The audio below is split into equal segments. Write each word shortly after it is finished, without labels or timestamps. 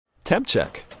temp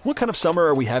check. What kind of summer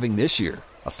are we having this year?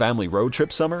 A family road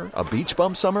trip summer? A beach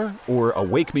bum summer? Or a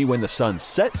wake me when the sun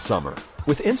sets summer?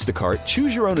 With Instacart,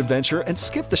 choose your own adventure and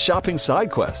skip the shopping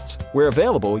side quests. Where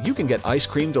available, you can get ice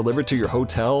cream delivered to your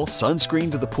hotel,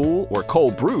 sunscreen to the pool, or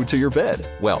cold brew to your bed.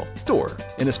 Well, door.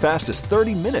 In as fast as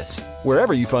 30 minutes.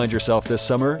 Wherever you find yourself this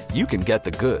summer, you can get the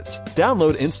goods.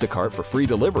 Download Instacart for free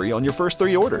delivery on your first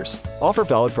 3 orders. Offer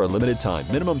valid for a limited time.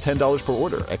 Minimum $10 per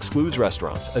order. Excludes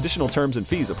restaurants. Additional terms and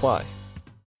fees apply.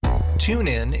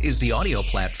 TuneIn is the audio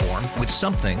platform with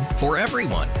something for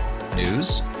everyone.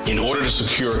 News. In order to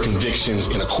secure convictions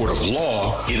in a court of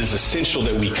law, it is essential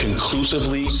that we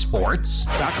conclusively. Sports.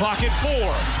 Got clock at 4.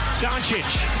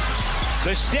 Doncic.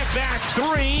 The step back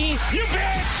 3. You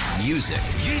bet. Music.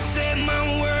 You set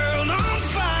my world on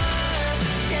fire.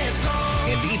 Yes,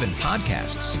 and even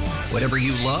podcasts. Whatever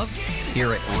you love,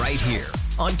 hear it right here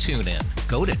on TuneIn.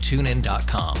 Go to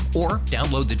TuneIn.com or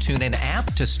download the TuneIn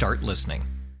app to start listening.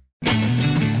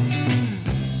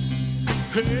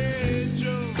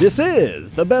 This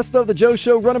is the Best of the Joe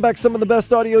Show, running back some of the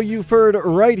best audio you've heard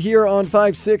right here on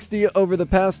 560 over the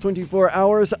past 24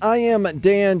 hours. I am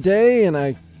Dan Day, and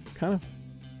I kind of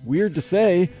weird to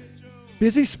say,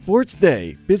 busy sports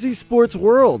day, busy sports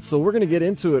world. So we're going to get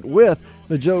into it with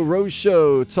the Joe Rose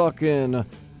Show, talking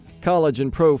college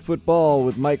and pro football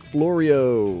with Mike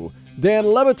Florio. Dan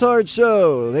Le Batard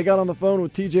Show, they got on the phone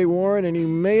with TJ Warren, and he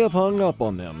may have hung up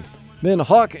on them. Then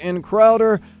Hawk and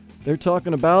Crowder, they're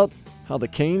talking about how the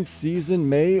Canes season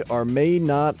may or may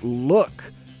not look.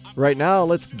 Right now,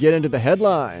 let's get into the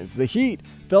headlines. The Heat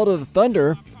fell to the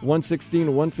Thunder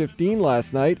 116-115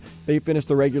 last night. They finish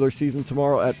the regular season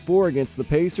tomorrow at 4 against the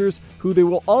Pacers, who they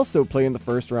will also play in the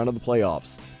first round of the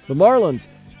playoffs. The Marlins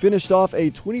finished off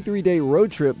a 23-day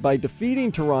road trip by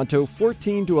defeating Toronto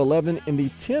 14-11 in the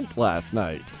 10th last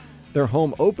night. Their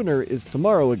home opener is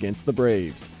tomorrow against the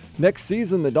Braves. Next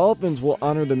season, the Dolphins will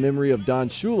honor the memory of Don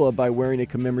Shula by wearing a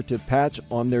commemorative patch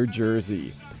on their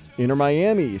jersey. Inter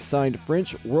Miami signed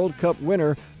French World Cup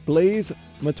winner Blaise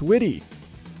Matuidi.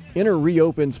 Inter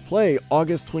reopens play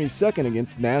August 22nd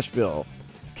against Nashville.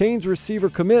 Canes receiver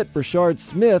commit Brashard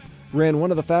Smith ran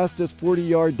one of the fastest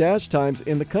 40-yard dash times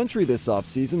in the country this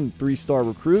offseason. 3-star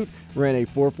recruit ran a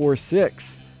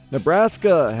 4.46.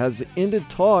 Nebraska has ended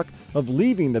talk of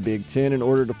leaving the Big Ten in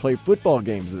order to play football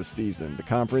games this season. The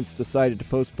conference decided to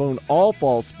postpone all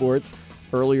fall sports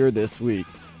earlier this week.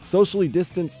 Socially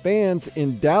distanced fans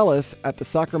in Dallas at the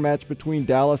soccer match between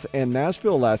Dallas and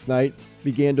Nashville last night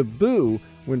began to boo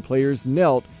when players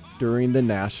knelt during the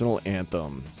national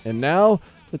anthem. And now,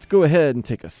 let's go ahead and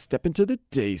take a step into the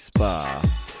day spa.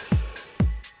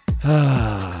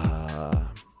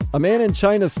 A man in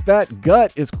China's fat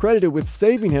gut is credited with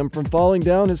saving him from falling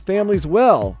down his family's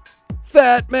well.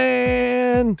 Fat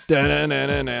man! Fat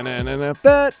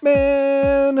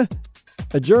man!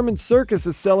 A German circus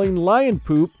is selling lion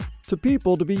poop to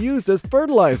people to be used as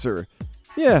fertilizer.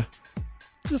 Yeah,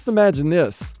 just imagine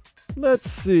this. Let's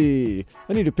see.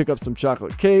 I need to pick up some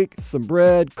chocolate cake, some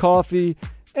bread, coffee,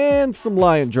 and some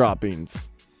lion droppings.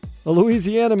 A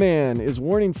Louisiana man is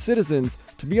warning citizens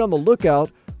to be on the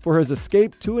lookout for his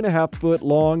escaped 2.5-foot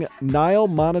long Nile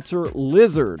monitor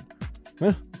lizard.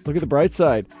 Look at the bright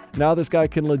side. Now this guy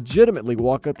can legitimately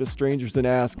walk up to strangers and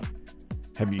ask,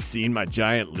 "Have you seen my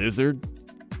giant lizard?"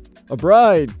 A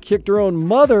bride kicked her own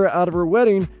mother out of her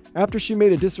wedding after she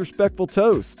made a disrespectful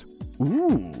toast.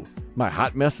 Ooh, my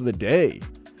hot mess of the day.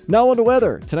 Now on to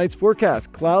weather. Tonight's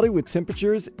forecast, cloudy with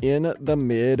temperatures in the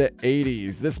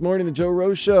mid-80s. This morning, the Joe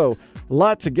Rose Show. A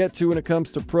lot to get to when it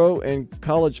comes to pro and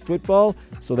college football.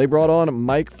 So they brought on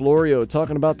Mike Florio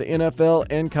talking about the NFL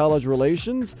and college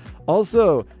relations.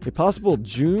 Also, a possible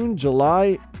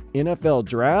June-July NFL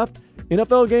draft.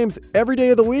 NFL games every day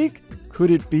of the week?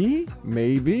 Could it be?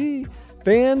 Maybe.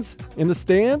 Fans in the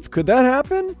stands? Could that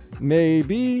happen?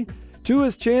 Maybe.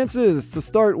 Tua's chances to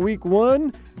start week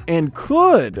 1. And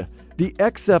could the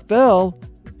XFL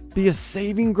be a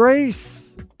saving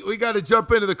grace? We got to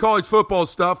jump into the college football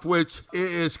stuff, which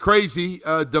is crazy.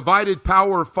 Divided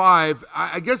Power 5.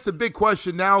 I guess the big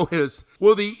question now is,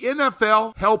 will the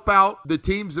NFL help out the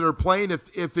teams that are playing?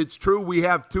 If it's true, we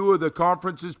have 2 of the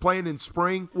conferences playing in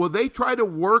spring. Will they try to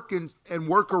work and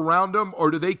work around them,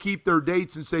 or do they keep their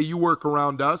dates and say, you work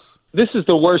around us? This is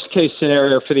the worst case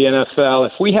scenario for the NFL.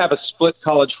 If we have a split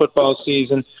college football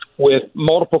season with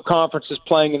multiple conferences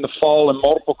playing in the fall and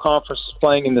multiple conferences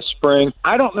playing in the spring,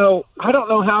 I don't know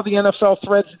how the NFL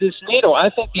threads this needle. I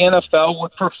think the NFL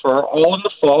would prefer all in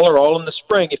the fall or all in the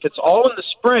spring. If it's all in the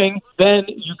spring, then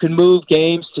you can move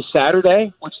games to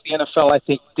Saturday, which the NFL I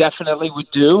think definitely would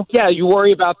do. Yeah, you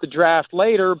worry about the draft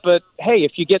later, but hey,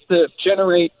 if you get to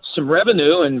generate some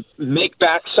revenue and make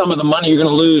back some of the money you're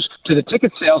going to lose to the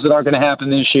ticket sales that aren't going to happen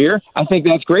this year, I think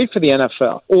that's great for the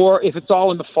NFL. Or if it's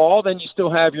all in the fall, then you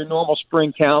still have your normal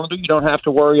spring calendar. You don't have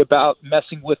to worry about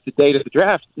messing with the date of the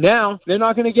draft. Now, they're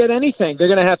not going to get anything. They're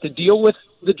going to have to deal with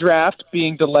the draft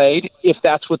being delayed, if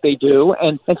that's what they do.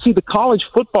 And see, the college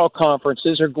football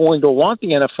conferences are going to want the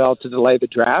NFL to delay the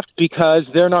draft because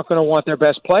they're not going to want their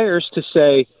best players to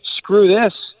say, screw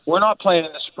this, we're not playing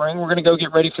in the spring, we're going to go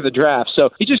get ready for the draft.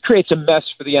 So it just creates a mess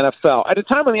for the NFL. At a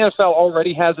time when the NFL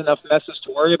already has enough messes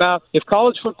to worry about, if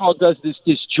college football does this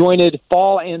disjointed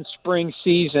fall and spring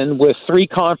season with 3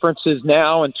 conferences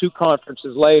now and 2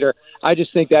 conferences later, I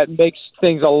just think that makes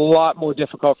things a lot more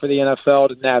difficult for the NFL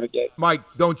to navigate. Mike,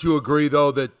 don't you agree,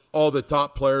 though, that all the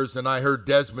top players, and I heard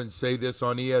Desmond say this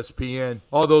on ESPN,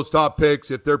 all those top picks,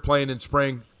 if they're playing in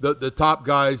spring, the top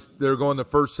guys, they're going the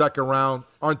first, second round,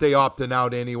 aren't they opting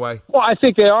out anyway? Well, I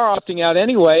think they are opting out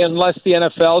anyway, unless the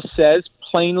NFL says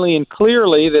plainly and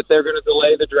clearly that they're going to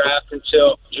delay the draft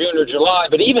until June or July.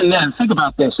 But even then, think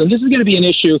about this, and this is going to be an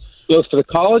issue both for the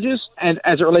colleges and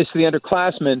as it relates to the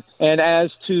underclassmen and as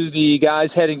to the guys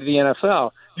heading to the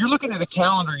NFL. You're looking at a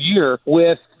calendar year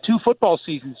with 2 football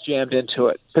seasons jammed into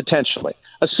it, potentially.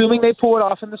 Assuming they pull it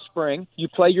off in the spring, you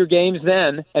play your games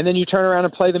then, and then you turn around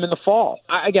and play them in the fall.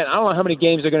 I don't know how many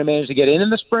games they're going to manage to get in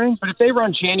the spring, but if they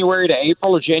run January to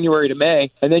April or January to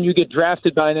May, and then you get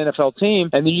drafted by an NFL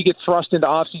team, and then you get thrust into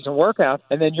off-season workouts,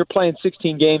 and then you're playing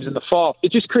 16 games in the fall,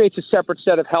 it just creates a separate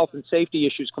set of health and safety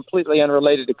issues completely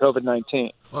unrelated to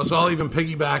COVID-19. Well, so I'll even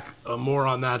piggyback more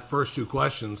on that first 2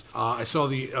 questions. I saw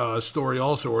the story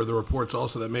also, or the reports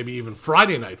also, that maybe even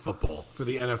Friday night football for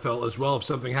the NFL as well, if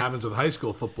something happens with high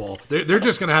school football. They're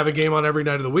just going to have a game on every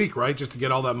night of the week, right, just to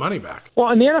get all that money back. Well,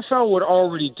 and the NFL would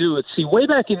already do it. See, way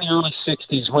back in the early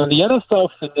 60s, when the NFL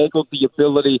finagled the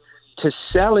ability to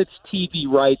sell its TV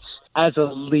rights as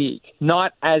a league,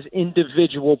 not as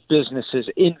individual businesses,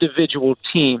 individual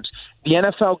teams, the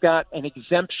NFL got an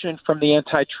exemption from the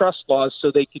antitrust laws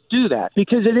so they could do that.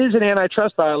 Because it is an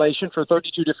antitrust violation for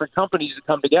 32 different companies to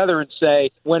come together and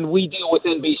say, when we deal with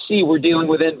NBC, we're dealing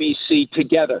with NBC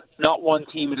together, not one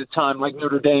team at a time like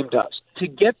Notre Dame does. To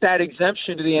get that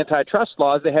exemption to the antitrust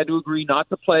laws, they had to agree not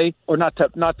to play or not to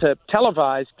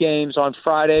televise games on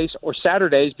Fridays or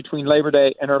Saturdays between Labor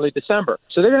Day and early December.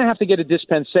 So they're going to have to get a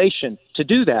dispensation to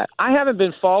do that. I haven't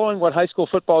been following what high school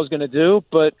football is going to do,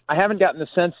 but I haven't gotten the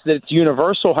sense that it's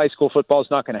universal high school football is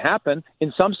not going to happen.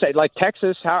 In some states, like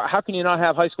Texas, how can you not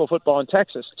have high school football in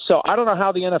Texas? So I don't know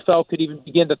how the NFL could even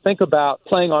begin to think about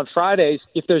playing on Fridays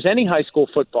if there's any high school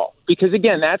football. Because,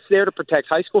 again, that's there to protect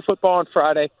high school football on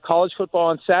Friday, college football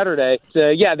on Saturday. So,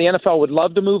 yeah, the NFL would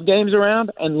love to move games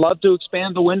around and love to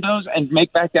expand the windows and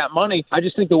make back that money. I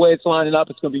just think the way it's lining up,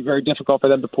 it's going to be very difficult for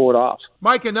them to pull it off.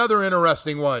 Mike, another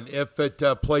interesting one, if it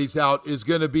plays out, is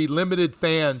going to be limited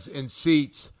fans and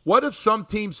seats. What if some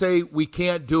teams say we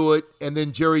can't do it, and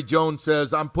then Jerry Jones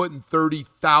says, I'm putting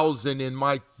 30,000 in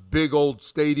my big old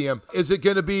stadium? Is it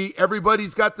going to be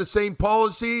everybody's got the same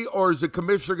policy, or is the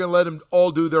commissioner going to let them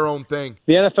all do their own thing?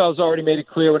 The NFL has already made it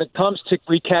clear when it comes to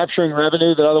recapturing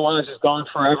revenue that otherwise is gone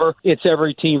forever, it's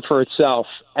every team for itself.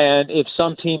 And if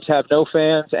some teams have no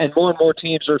fans, and more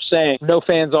teams are saying no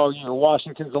fans all year,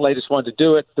 Washington's the latest one to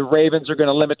do it. The Ravens are going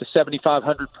to limit to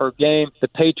 7,500 per game. The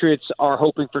Patriots are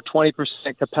hoping for 20%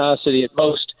 capacity at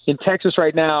most. In Texas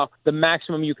right now, the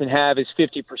maximum you can have is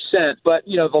 50%. But,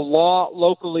 the law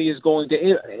locally is going to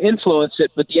influence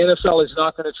it, but the NFL is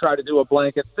not going to try to do a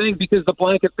blanket thing because the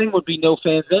blanket thing would be no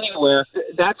fans anywhere.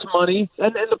 That's money,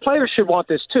 and the players should want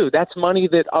this too. That's money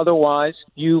that otherwise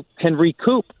you can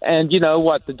recoup. And you know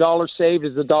what? The dollar saved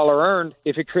is the dollar earned.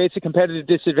 If it creates a competitive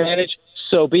disadvantage,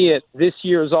 so be it. This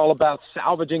year is all about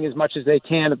salvaging as much as they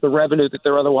can of the revenue that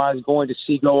they're otherwise going to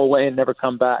see go away and never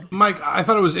come back. Mike, I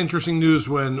thought it was interesting news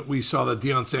when we saw that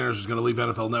Deion Sanders was going to leave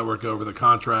NFL Network over the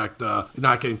contract,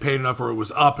 not getting paid enough, or it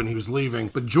was up and he was leaving.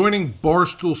 But joining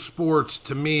Barstool Sports,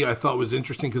 to me, I thought was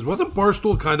interesting because wasn't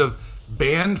Barstool kind of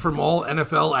banned from all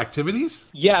NFL activities?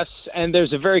 Yes, and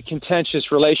there's a very contentious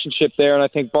relationship there, and I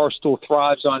think Barstool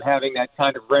thrives on having that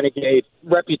kind of renegade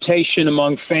reputation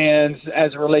among fans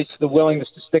as it relates to the willingness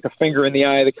to stick a finger in the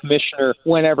eye of the commissioner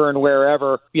whenever and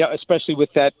wherever, especially with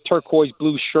that turquoise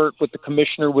blue shirt with the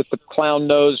commissioner with the clown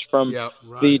nose from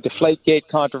the Deflategate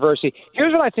controversy.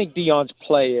 Here's what I think Deion's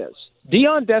play is.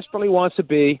 Deion desperately wants to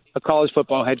be a college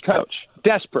football head coach.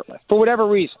 Desperately. For whatever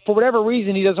reason. For whatever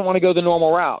reason, he doesn't want to go the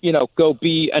normal route. Go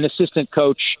be an assistant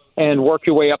coach and work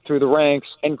your way up through the ranks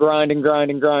and grind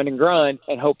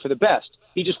and hope for the best.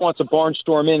 he just wants a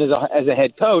barnstorm in as a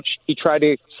head coach. He tried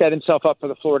to set himself up for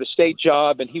the Florida State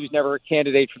job, and he was never a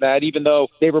candidate for that, even though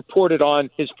they reported on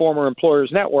his former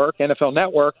employer's network, NFL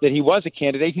Network, that he was a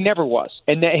candidate. He never was.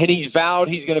 And he's vowed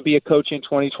he's going to be a coach in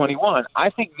 2021. I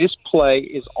think this play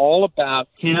is all about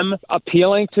him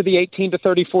appealing to the 18 to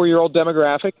 34-year-old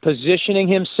demographic, positioning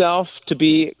himself to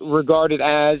be regarded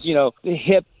as,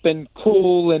 hip and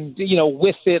cool and,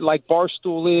 with it like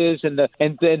Barstool is, and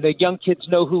the young kids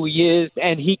know who he is,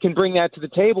 and he can bring that to the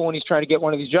table when he's trying to get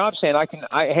one of these jobs, saying,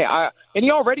 and he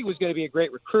already was going to be a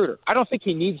great recruiter. I don't think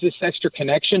he needs this extra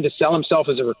connection to sell himself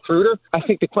as a recruiter. I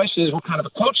think the question is, what kind of a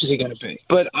coach is he going to be?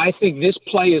 But I think this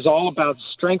play is all about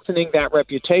strengthening that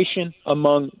reputation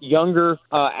among younger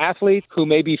athletes who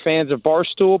may be fans of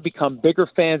Barstool, become bigger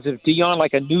fans of Deion,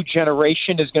 like a new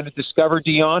generation is going to discover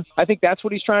Deion. I think that's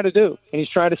what he's trying to do. And he's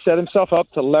trying to set himself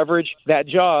up to leverage that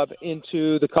job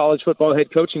into the college football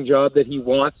head coaching job that he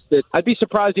wants. That I'd be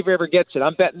surprised if he ever gets it.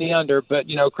 I'm betting the under, but,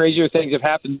 crazier things have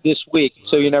happened this week,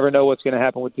 so you never know what's going to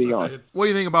happen with Deion. What do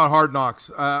you think about Hard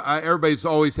Knocks? Everybody's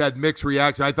always had mixed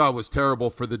reactions. I thought it was terrible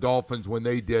for the Dolphins when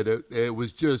they did it. It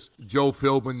was just Joe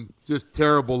Philbin, just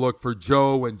terrible look for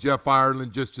Joe, and Jeff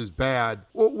Ireland just as bad.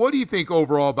 What do you think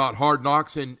overall about Hard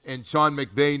Knocks, and Sean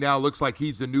McVay now looks like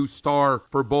he's the new star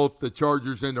for both the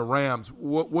Chargers and the Rams?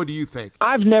 What do you think?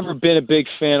 I've never been a big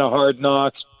fan of Hard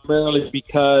Knocks, primarily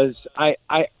because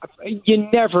you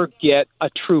never get a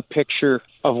true picture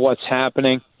of what's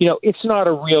happening. It's not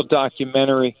a real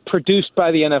documentary produced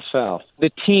by the NFL. The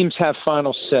teams have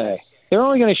final say. They're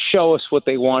only going to show us what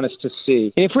they want us to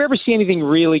see. And if we ever see anything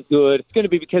really good, it's going to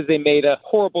be because they made a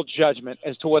horrible judgment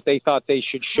as to what they thought they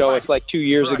should show us like 2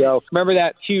 years ago. Remember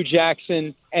that Hugh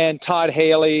Jackson and Todd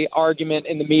Haley argument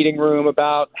in the meeting room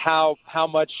about how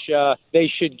much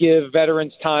they should give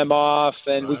veterans time off,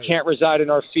 and we can't reside in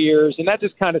our fears. And that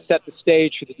just kind of set the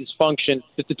stage for the dysfunction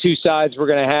that the two sides were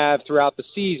going to have throughout the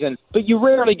season. But you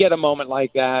rarely get a moment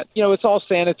like that. It's all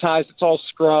sanitized, it's all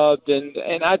scrubbed,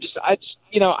 and I just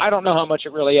I don't know how much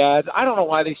it really adds. I don't know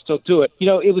why they still do it.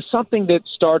 It was something that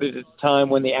started at a time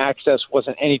when the access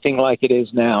wasn't anything like it is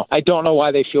now. I don't know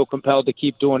why they feel compelled to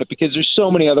keep doing it, because there's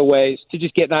so many other ways to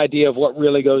just get an idea of what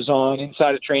really goes on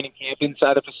inside a training camp,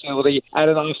 inside a facility, at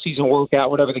an off-season workout,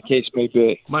 whatever the case may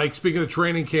be. Mike, speaking of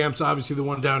training camps, obviously the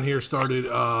one down here started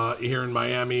here in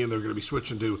Miami, and they're going to be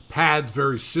switching to pads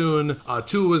very soon.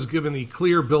 Tua was given the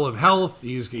clear bill of health.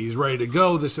 He's ready to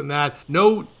go, this and that.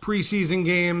 No preseason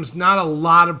games, not a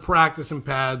lot of practice in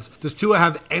pads. Does Tua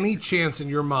have any chance in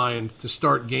your mind to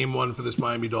start game one for this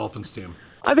Miami Dolphins team?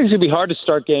 I think it's going to be hard to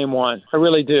start game one. I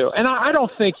really do. And I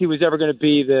don't think he was ever going to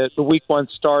be the week one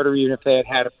starter, even if they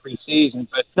had a preseason.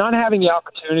 But not having the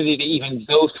opportunity to even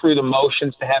go through the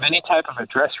motions, to have any type of a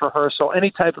dress rehearsal,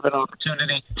 any type of an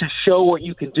opportunity to show what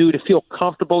you can do, to feel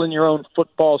comfortable in your own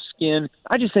football skin,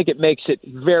 I just think it makes it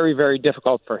very, very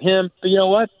difficult for him. But you know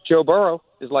what? Joe Burrow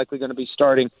is likely going to be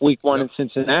starting week one in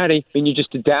Cincinnati, and you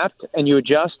just adapt and you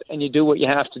adjust and you do what you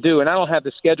have to do. And I don't have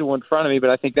the schedule in front of me, but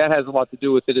I think that has a lot to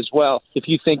do with it as well. If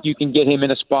you think you can get him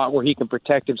in a spot where he can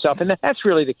protect himself, and that's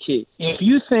really the key. If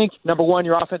you think, number one,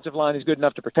 your offensive line is good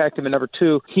enough to protect him, and number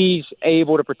two, he's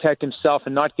able to protect himself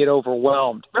and not get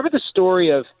overwhelmed. Remember the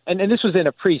story of, and this was in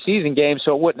a preseason game,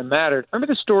 so it wouldn't have mattered.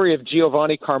 Remember the story of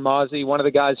Giovanni Carmazzi, one of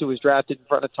the guys who was drafted in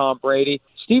front of Tom Brady?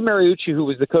 Steve Mariucci, who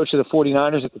was the coach of the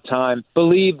 49ers at the time,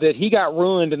 believed that he got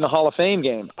ruined in the Hall of Fame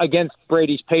game against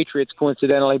Brady's Patriots,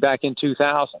 coincidentally, back in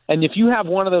 2000. And if you have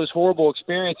one of those horrible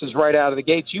experiences right out of the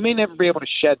gates, you may never be able to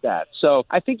shed that. So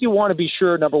I think you want to be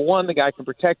sure, number one, the guy can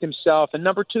protect himself, and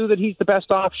number two, that he's the best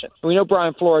option. And we know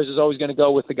Brian Flores is always going to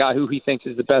go with the guy who he thinks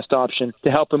is the best option to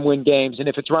help him win games. And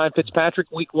if it's Ryan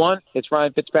Fitzpatrick week one, it's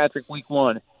Ryan Fitzpatrick week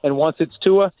one. And once it's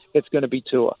Tua, it's going to be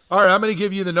Tua. All right, I'm going to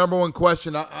give you the number one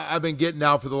question I've been getting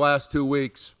now for the last 2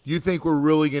 weeks. You think we're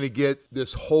really going to get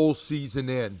this whole season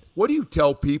in? What do you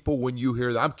tell people when you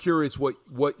hear that? I'm curious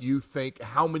what you think,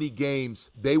 how many games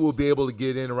they will be able to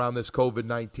get in around this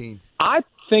COVID-19. I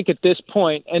think at this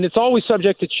point, and it's always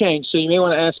subject to change, so you may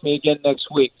want to ask me again next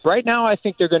week. Right now, I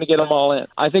think they're going to get them all in.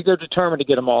 I think they're determined to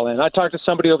get them all in. I talked to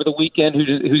somebody over the weekend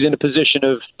who's in a position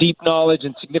of deep knowledge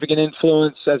and significant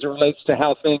influence as it relates to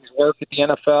how things work at the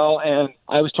NFL, and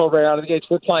I was told right out of the gates,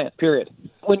 we're playing, period.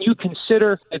 When you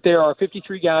consider that there are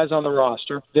 53 guys on the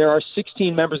roster, there are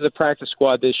 16 members of the practice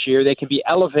squad this year, they can be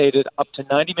elevated up to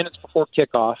 90 minutes before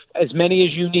kickoff, as many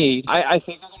as you need. I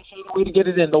think they're going to find a way to get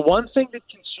it in. The one thing that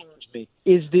concerns me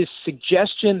is this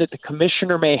suggestion that the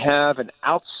commissioner may have an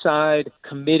outside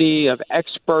committee of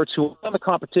experts who are on the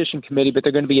competition committee, but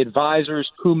they're going to be advisors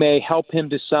who may help him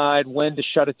decide when to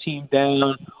shut a team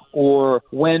down or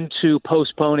when to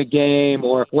postpone a game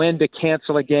or when to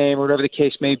cancel a game or whatever the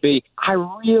case may be. I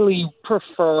really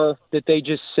prefer that they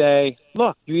just say,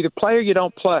 look, you either play or you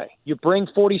don't play. You bring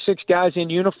 46 guys in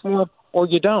uniform or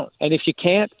you don't. And if you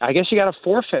can't, I guess you got to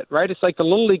forfeit, right? It's like the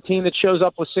Little League team that shows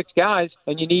up with 6 guys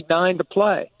and you need 9 to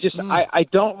play. I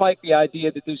don't like the idea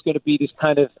that there's going to be this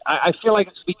kind of, I feel like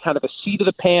it's going to be kind of a seat of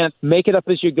the pants, make it up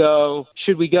as you go.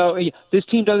 Should we go? This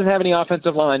team doesn't have any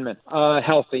offensive linemen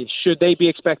healthy. Should they be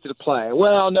expected to play?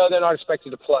 Well, no, they're not expected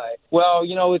to play. Well,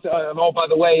 it's, oh, by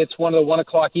the way, it's one of the 1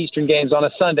 o'clock Eastern games on a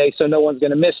Sunday, so no one's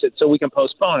going to miss it, so we can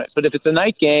postpone it. But if it's a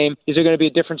night game, is there going to be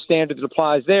a different standard that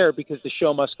applies there because the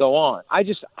show must go on? I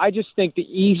just think the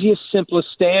easiest, simplest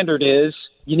standard is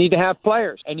you need to have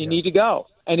players and you need to go.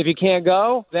 And if you can't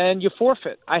go, then you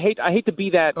forfeit. I hate to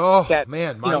be that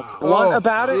blunt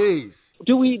about it.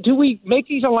 Do we make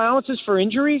these allowances for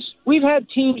injuries? We've had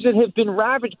teams that have been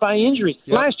ravaged by injuries.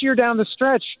 Yep. Last year down the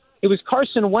stretch, it was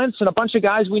Carson Wentz and a bunch of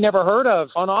guys we never heard of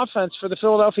on offense for the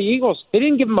Philadelphia Eagles. They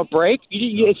didn't give them a break.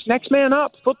 It's next man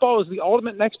up. Football is the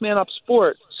ultimate next man up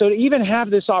sport. So to even have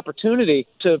this opportunity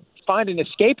to find an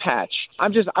escape hatch,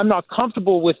 I'm not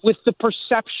comfortable with the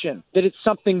perception that it's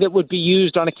something that would be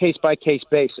used on a case-by-case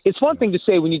basis. It's one thing to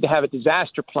say we need to have a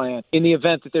disaster plan in the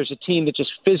event that there's a team that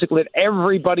just physically,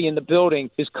 everybody in the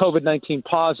building is COVID-19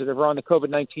 positive or on the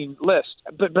COVID-19 list.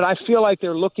 But I feel like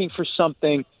they're looking for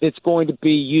something that's going to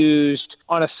be used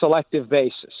on a selective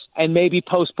basis and maybe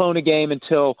postpone a game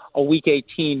until a week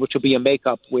 18, which will be a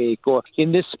makeup week. Or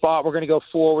in this spot, we're going to go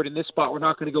forward. In this spot, we're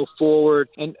not going to go forward.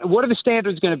 And what are the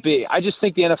standards going to be? I just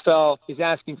think the NFL is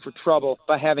asking for trouble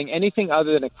by having anything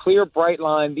other than a clear, bright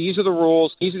line. These are the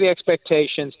rules. These are the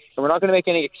expectations. And we're not going to make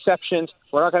any exceptions.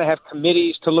 We're not going to have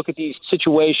committees to look at these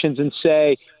situations and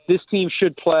say, this team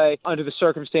should play under the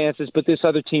circumstances, but this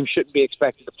other team shouldn't be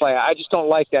expected to play. I just don't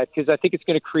like that because I think it's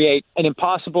going to create an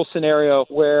impossible scenario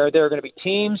where there are going to be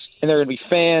teams and there are going to be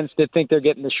fans that think they're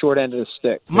getting the short end of the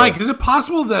stick. Mike, is it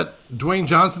possible that Dwayne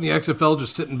Johnson, the XFL,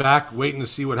 just sitting back, waiting to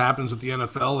see what happens with the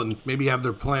NFL and maybe have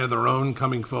their plan of their own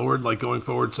coming forward, like going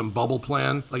forward, some bubble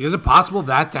plan? Like, is it possible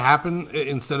that to happen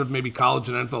instead of maybe college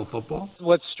and NFL football?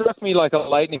 What struck me like a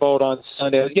lightning bolt on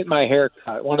Sunday, I was getting my hair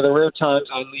cut. One of the rare times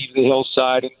I leave the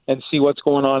hillside and see what's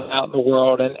going on out in the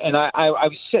world. And I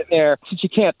was sitting there, since you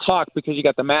can't talk because you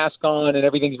got the mask on and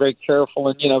everything's very careful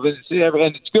and, and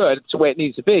it's good. It's the way it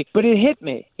needs to be. But it hit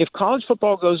me. If college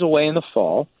football goes away in the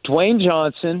fall, Dwayne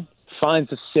Johnson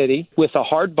finds a city with a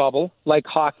hard bubble like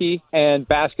hockey and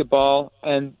basketball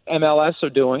and MLS are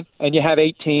doing, and you have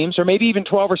 8 teams or maybe even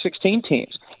 12 or 16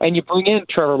 teams. And you bring in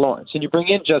Trevor Lawrence, and you bring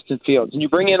in Justin Fields, and you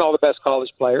bring in all the best college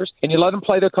players, and you let them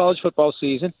play their college football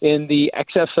season in the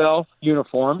XFL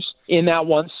uniforms in that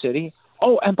one city.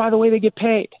 Oh, and by the way, they get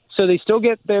paid. So they still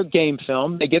get their game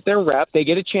film, they get their rep, they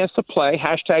get a chance to play,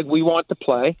 hashtag we want to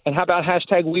play, and how about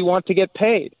hashtag we want to get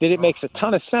paid? That it makes a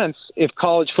ton of sense if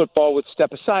college football would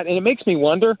step aside. And it makes me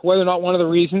wonder whether or not one of the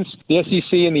reasons the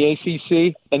SEC and the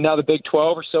ACC and now the Big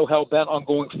 12 are so hell-bent on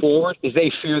going forward is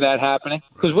they fear that happening.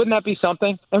 Because wouldn't that be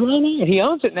something? And he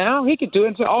owns it now. He could do it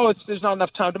and say, there's not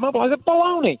enough time to mobilize it.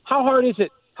 Baloney. How hard is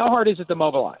it? How hard is it to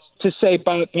mobilize? To say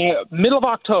by middle of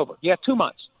October, you have 2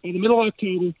 months. In the middle of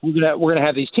October, we're gonna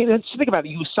have these teams. And just think about it.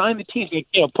 You assign the teams.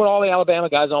 Put all the Alabama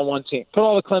guys on one team. Put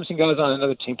all the Clemson guys on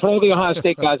another team. Put all the Ohio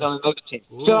State guys on another team.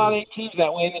 Fill out 8 teams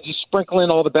that way, and then just sprinkle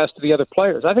in all the best of the other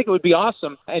players. I think it would be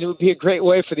awesome, and it would be a great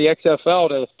way for the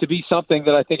XFL to be something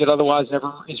that I think it otherwise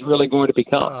never is really going to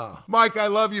become. Mike, I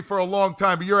love you for a long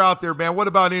time, but you're out there, man. What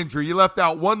about injury? You left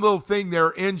out one little thing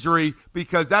there, injury,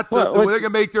 because that's they're going to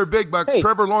make their big bucks. Hey.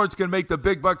 Trevor Lawrence can make the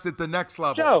big bucks at the next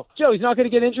level. Joe, he's not going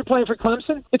to get injured playing for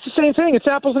Clemson. It's the same thing. It's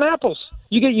apples and apples.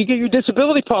 You get your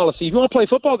disability policy. If you want to play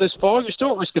football this fall, you're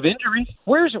still at risk of injury.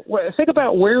 Think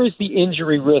about where is the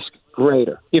injury risk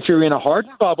greater? If you're in a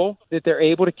hardened bubble that they're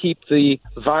able to keep the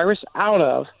virus out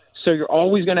of, so you're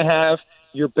always going to have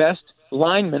your best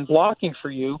lineman blocking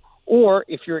for you, or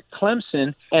if you're at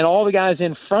Clemson and all the guys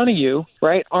in front of you,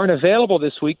 right, aren't available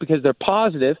this week because they're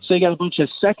positive, so you got a bunch of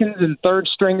second and third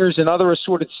stringers and other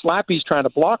assorted slappies trying to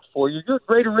block for you, you're at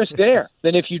greater risk there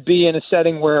than if you'd be in a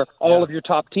setting where all of your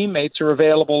top teammates are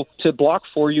available to block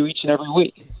for you each and every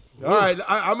week. All right,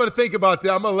 I'm going to think about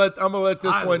that. I'm going to let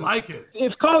this one. I like it.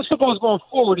 If college football is going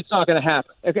forward, it's not going to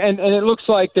happen. And it looks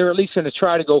like they're at least going to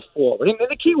try to go forward. And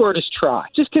the key word is try.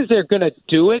 Just because they're going to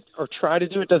do it or try to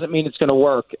do it doesn't mean it's going to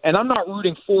work. And I'm not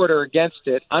rooting for it or against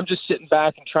it. I'm just sitting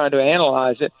back and trying to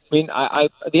analyze it. I mean,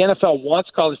 the NFL wants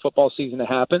college football season to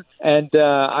happen, and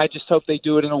I just hope they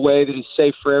do it in a way that is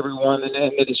safe for everyone and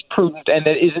that is prudent and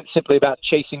that isn't simply about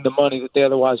chasing the money that they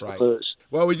otherwise would lose.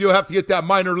 Well, we do have to get that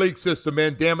minor league system,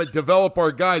 man. Damn it. Develop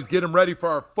our guys. Get them ready for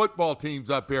our football teams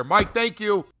up here. Mike, thank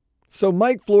you. So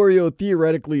Mike Florio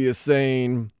theoretically is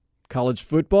saying college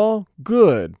football,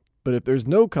 good. But if there's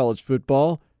no college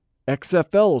football,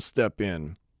 XFL will step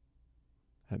in.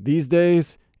 These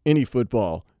days, any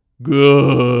football,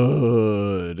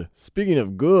 good. Speaking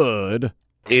of good.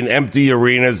 In empty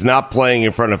arenas, not playing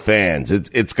in front of fans.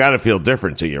 It's got to feel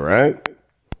different to you, right?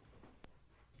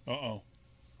 Uh-oh.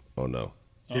 Oh, no.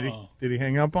 Did he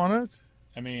hang up on us?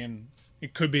 I mean,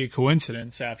 it could be a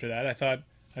coincidence after that.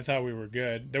 I thought we were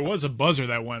good. There was a buzzer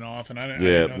that went off, and I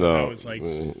didn't know that was like, I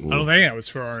don't think that was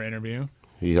for our interview.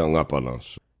 He hung up on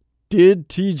us. Did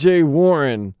TJ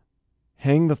Warren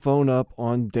hang the phone up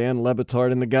on Dan Le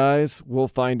Batard and the guys? We'll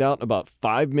find out in about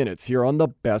 5 minutes here on the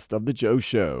Best of the Joe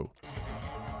Show.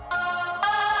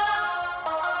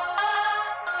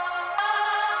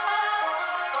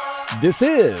 This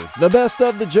is the Best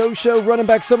of the Joe Show, running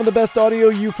back some of the best audio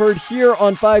you've heard here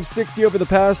on 560 over the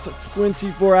past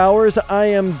 24 hours. I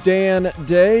am Dan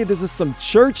Day. This is some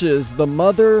Churches, the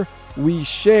Mother We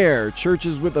Share.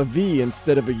 Churches with a V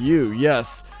instead of a U.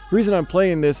 Yes. The reason I'm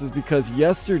playing this is because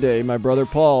yesterday my brother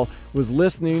Paul was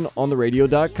listening on the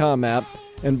radio.com app,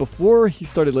 and before he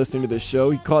started listening to this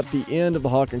show, he caught the end of the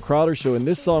Hawk and Crowder show, and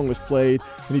this song was played,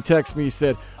 and he texted me, he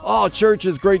said, "Oh,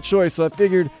 Churches, great choice." So I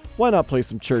figured, why not play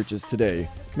some Churches today?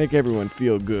 Make everyone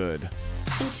feel good.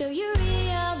 Until you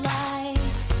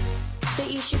realize that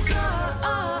you should go.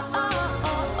 Come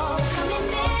in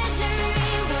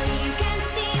misery where you can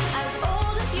seem as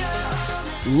old as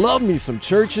your own. Love me some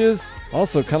Churches.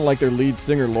 Also kind of like their lead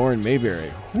singer, Lauren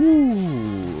Mayberry.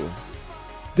 Whoo.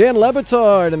 Dan Le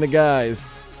Batard and the guys.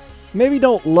 Maybe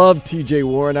don't love TJ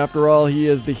Warren. After all, he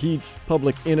is the Heat's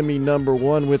public enemy number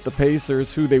one with the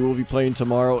Pacers, who they will be playing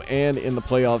tomorrow and in the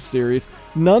playoff series.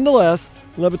 Nonetheless,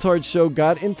 Le Batard's show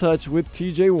got in touch with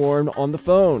TJ Warren on the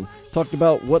phone. Talked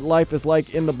about what life is like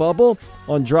in the bubble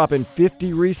on dropping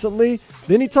 50 recently.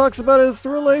 Then he talks about his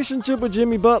relationship with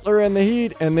Jimmy Butler and the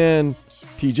Heat. And then,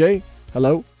 TJ,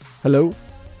 hello? Hello?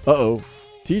 Uh-oh.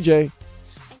 TJ.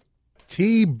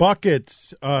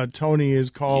 T-Buckets, Tony is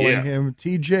calling him.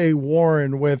 TJ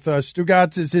Warren with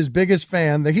Stugotz is his biggest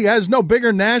fan. He has no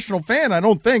bigger national fan, I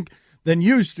don't think, than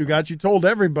you, Stugotz. You told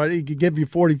everybody he could give you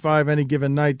 45 any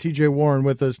given night. TJ Warren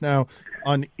with us now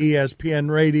on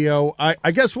ESPN Radio.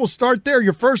 I guess we'll start there.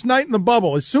 Your first night in the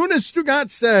bubble. As soon as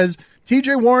Stugotz says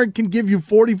TJ Warren can give you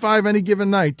 45 any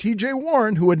given night, TJ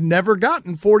Warren, who had never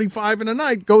gotten 45 in a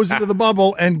night, goes into the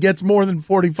bubble and gets more than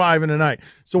 45 in a night.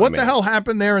 So what the hell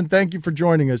happened there? And thank you for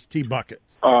joining us, T-Bucket.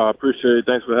 I appreciate it.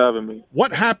 Thanks for having me.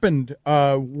 What happened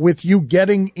with you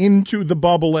getting into the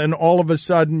bubble and all of a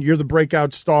sudden you're the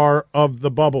breakout star of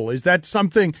the bubble? Is that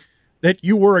something that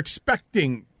you were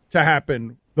expecting to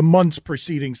happen the months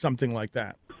preceding something like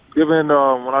that? Given when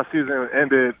our season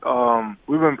ended,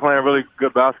 we've been playing really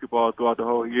good basketball throughout the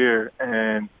whole year,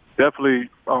 and definitely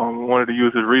wanted to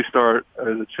use the restart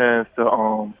as a chance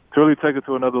to really take it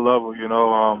to another level. You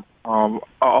know, our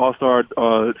all-star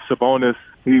Sabonis,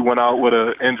 he went out with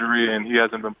an injury and he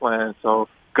hasn't been playing, so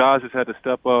guys just had to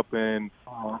step up. And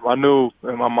I knew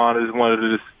in my mind I just wanted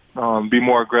to just be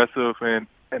more aggressive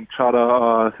and try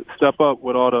to step up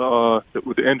with all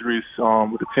with the injuries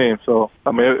with the team. So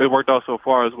I mean, it worked out so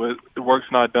far. The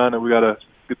work's not done, and we got to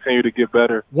continue to get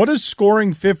better. What does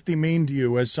scoring 50 mean to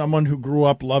you as someone who grew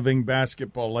up loving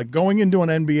basketball? Like going into an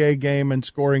NBA game and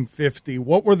scoring 50,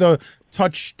 what were the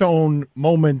touchstone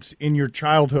moments in your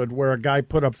childhood where a guy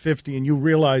put up 50 and you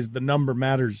realized the number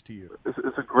matters to you?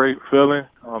 It's a great feeling,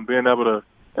 being able to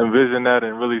envision that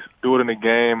and really do it in the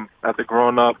game after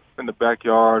growing up in the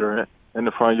backyard or in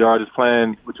the front yard, just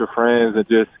playing with your friends and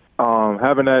just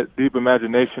having that deep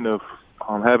imagination of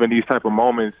having these type of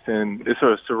moments. And it's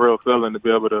a surreal feeling to be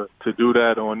able to do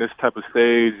that on this type of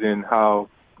stage, and how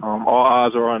all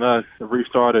eyes are on us to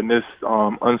restart in this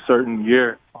uncertain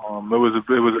year. It was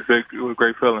a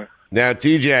great feeling. Now,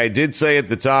 TJ, I did say at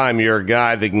the time you're a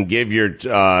guy that can give your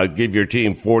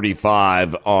team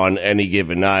 45 on any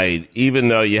given night, even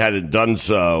though you hadn't done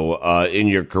so in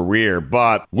your career.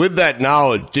 But with that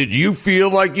knowledge, did you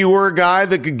feel like you were a guy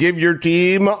that could give your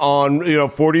team on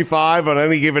 45 on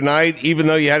any given night, even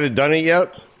though you hadn't done it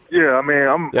yet? Yeah, I mean,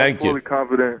 I'm fully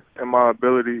confident in my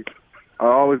ability. I've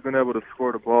always been able to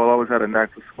score the ball. I always had a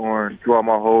knack for scoring throughout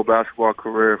my whole basketball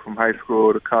career, from high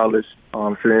school to college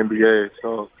to the NBA.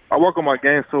 So I work on my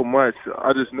game so much.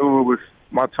 I just knew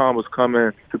my time was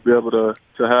coming to be able to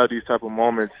have these type of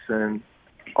moments, and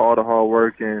all the hard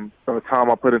work and the time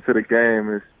I put into the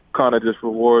game kind of just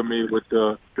reward me with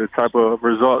the type of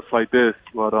results like this.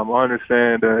 But I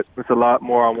understand that it's a lot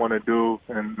more I want to do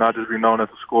and not just be known as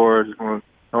a scorer, just known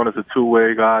as a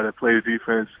two-way guy that plays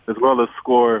defense as well as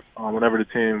score whenever the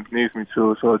team needs me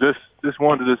to. So just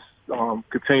wanted to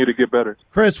continue to get better.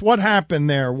 Chris, what happened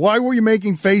there? Why were you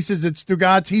making faces at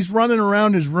Stugotz? He's running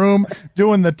around his room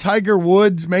doing the Tiger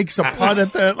Woods makes a putt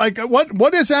at the like.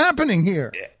 What is happening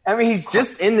here? I mean, he's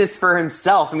just in this for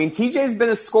himself. I mean, TJ's been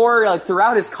a scorer like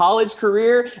throughout his college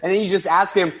career, and then you just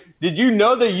ask him, did you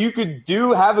know that you could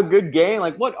have a good game?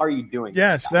 Like, what are you doing?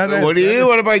 Yes, that is. What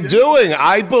am I doing?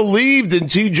 I believed in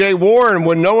TJ Warren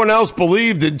when no one else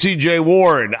believed in TJ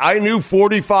Warren. I knew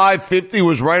 45-50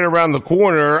 was right around the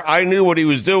corner. I knew what he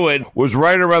was doing was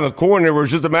right around the corner. It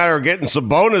was just a matter of getting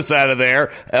Sabonis out of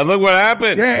there. And look what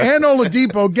happened. Yeah, and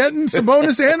Oladipo. Getting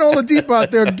Sabonis and Oladipo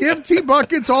out there. Give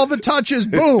T-Buckets all the touches.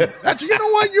 Boom. You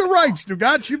know what? You're right,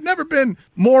 Stugotz. You've never been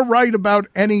more right about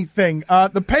anything.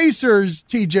 The Pacers,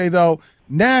 TJ, though,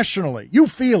 nationally, you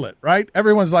feel it, right?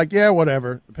 Everyone's like, yeah,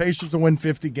 whatever. The Pacers will win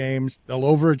 50 games. They'll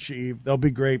overachieve. They'll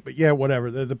be great. But, yeah,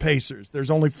 whatever. They're the Pacers. There's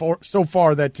only so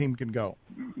far that team can go.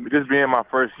 Just being my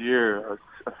first year,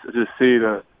 I just see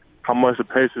how much the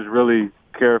Pacers really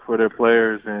care for their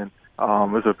players. And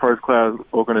it's a first-class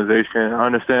organization. I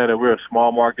understand that we're a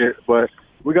small market, but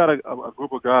we got a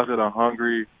group of guys that are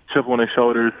hungry, chip on their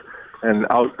shoulders, and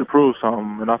out to prove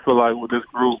something. And I feel like with this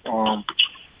group,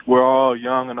 we're all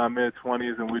young in our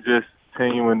mid-20s, and we're just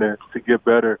continuing to get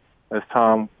better as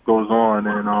time goes on.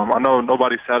 And I know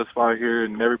nobody's satisfied here,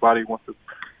 and everybody wants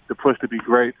to push to be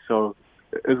great. So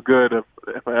it's good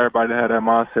if everybody had that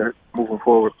mindset moving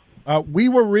forward. We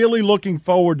were really looking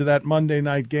forward to that Monday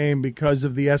night game because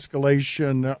of the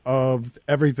escalation of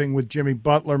everything with Jimmy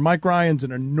Butler. Mike Ryan's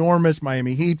an enormous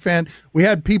Miami Heat fan. We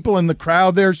had people in the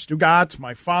crowd there, Stugotz,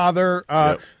 my father.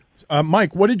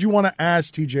 Mike, what did you want to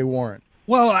ask TJ Warren?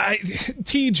 Well,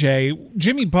 TJ,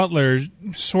 Jimmy Butler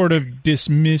sort of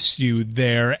dismissed you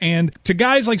there. And to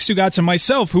guys like Stugotz and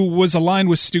myself, who was aligned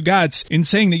with Stugotz in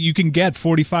saying that you can get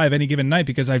 45 any given night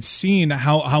because I've seen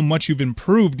how much you've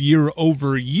improved year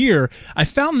over year, I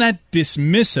found that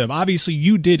dismissive. Obviously,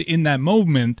 you did in that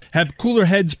moment. Have cooler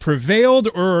heads prevailed,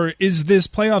 or is this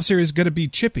playoff series going to be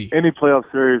chippy? Any playoff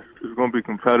series is going to be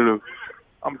competitive.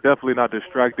 I'm definitely not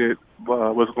distracted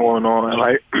by what's going on,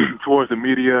 like towards the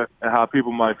media and how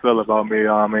people might feel about me.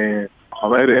 I mean,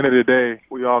 at the end of the day,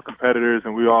 we all competitors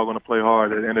and we all going to play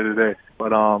hard at the end of the day.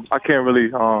 But I can't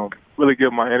really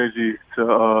give my energy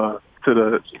to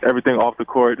everything off the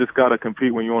court. Just got to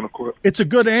compete when you're on the court. It's a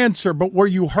good answer, but were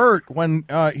you hurt when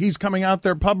he's coming out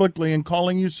there publicly and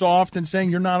calling you soft and saying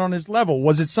you're not on his level?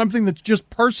 Was it something that's just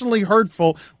personally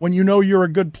hurtful when you know you're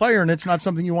a good player and it's not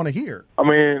something you want to hear? I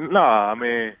mean, nah. I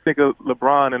mean, think of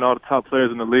LeBron and all the top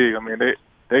players in the league. I mean,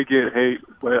 they get hate,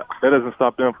 but that doesn't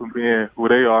stop them from being who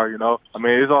they are, you know? I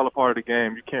mean, it's all a part of the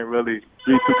game. You can't really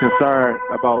be too concerned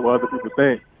about what other people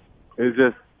think. It's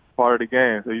just part of the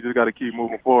game, so you just got to keep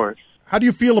moving forward. How do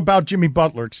you feel about Jimmy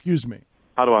Butler? Excuse me.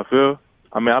 How do I feel?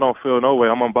 I mean, I don't feel no way.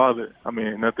 I'm unbothered. I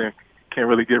mean, nothing can't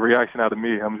really get reaction out of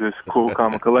me. I'm just cool,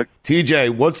 calm, and collected. TJ,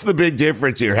 what's the big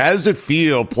difference here? How does it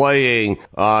feel playing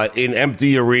in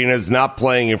empty arenas, not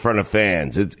playing in front of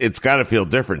fans? It's got to feel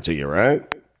different to you, right?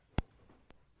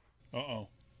 Uh-oh.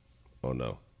 Oh,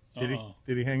 no.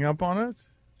 Did he hang up on us?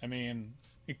 I mean,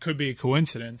 it could be a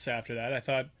coincidence after that.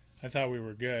 I thought we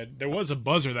were good. There was a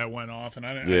buzzer that went off, and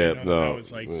I don't know that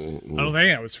was like. I don't think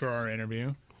that was for our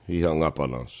interview. He hung up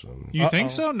on us. You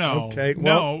think so? No. Okay.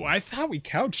 No, I thought we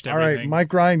couched everything. All right,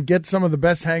 Mike Ryan, get some of the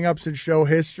best hang-ups in show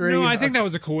history. No, I think that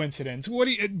was a coincidence.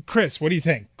 Chris, what do you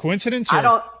think? Coincidence?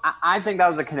 I think that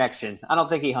was a connection. I don't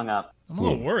think he hung up. I'm a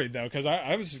little worried though because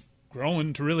I was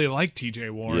growing to really like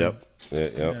TJ Warren. Yep.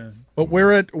 Yeah. But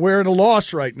we're at a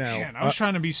loss right now. Man, I was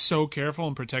trying to be so careful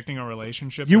in protecting our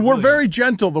relationship. You were very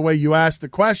gentle the way you asked the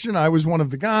question. I was one of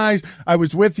the guys. I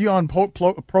was with you on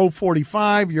Pro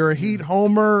 45. You're a Heat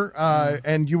homer,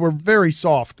 and you were very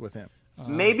soft with him.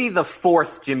 Maybe the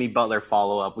fourth Jimmy Butler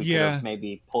follow-up we could have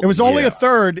maybe pulled. It was only a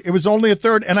third.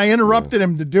 And I interrupted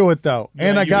him to do it, though. Yeah,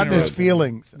 and I got in his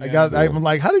feelings. I'm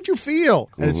like, how did you feel?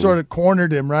 And it sort of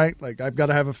cornered him, right? Like, I've got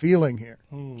to have a feeling here.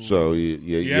 So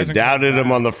you doubted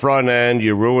him on the front end.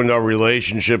 You ruined our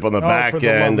relationship on the back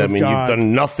end. I mean, you've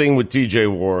done nothing with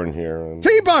TJ Warren here.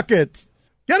 T-Buckets!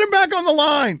 Get him back on the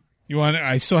line!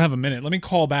 I still have a minute. Let me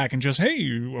call back and just,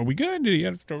 hey, are we good? Do you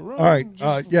have to run? All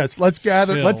right. Yes, let's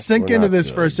gather. Chill. Let's sink into this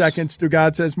for a second,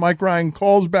 Stugotz, as Mike Ryan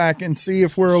calls back and see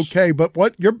if we're okay. But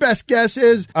what your best guess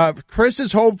is, Chris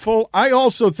is hopeful. I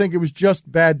also think it was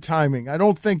just bad timing. I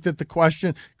don't think that the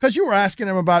question, because you were asking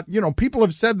him about, people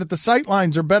have said that the sight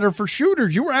lines are better for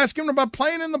shooters. You were asking him about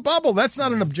playing in the bubble. That's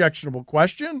not an objectionable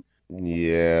question.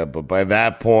 Yeah, but by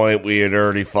that point, we had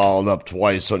already followed up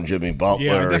twice on Jimmy Butler.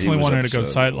 Yeah, I definitely wanted to go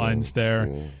sidelines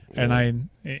there. And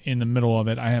in the middle of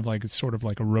it, I have sort of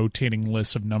a rotating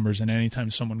list of numbers. And anytime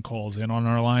someone calls in on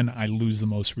our line, I lose the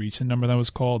most recent number that was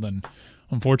called. And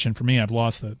unfortunate for me, I've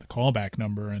lost the callback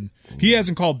number. And he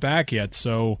hasn't called back yet.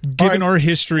 So given our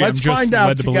history, I'm just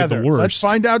led to believe the worst. Let's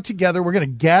find out together. We're going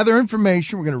to gather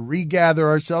information. We're going to regather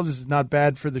ourselves. This is not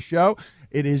bad for the show.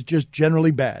 It is just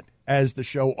generally bad, as the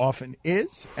show often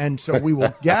is. And so we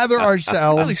will gather ourselves. I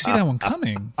didn't really see that one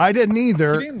coming. I didn't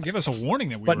either. You didn't give us a warning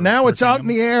that we But were now it's out in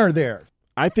the air there.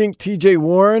 I think TJ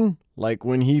Warren,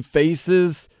 when he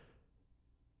faces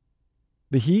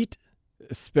the Heat,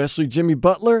 especially Jimmy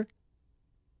Butler,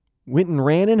 went and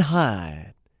ran and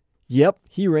hid. Yep,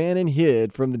 he ran and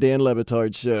hid from the Dan Le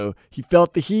Batard show. He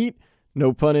felt the heat,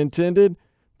 no pun intended,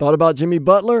 thought about Jimmy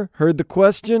Butler, heard the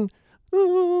question.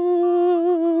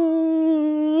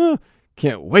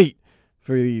 Can't wait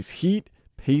for these Heat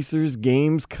Pacers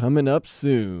games coming up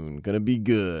soon. Gonna be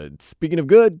good. Speaking of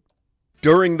good,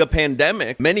 during the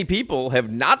pandemic, many people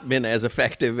have not been as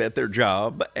effective at their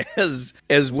job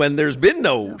as when there's been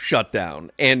no shutdown.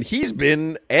 And he's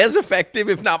been as effective,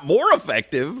 if not more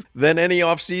effective, than any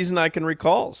offseason I can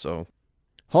recall. So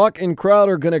Hawk and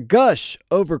Crowder gonna gush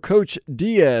over Coach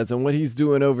Diaz and what he's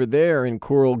doing over there in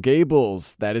Coral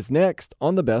Gables. That is next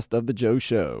on the Best of the Joe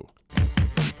Show.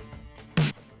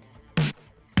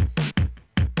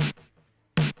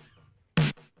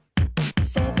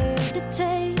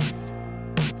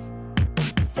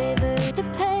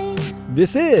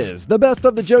 This is the Best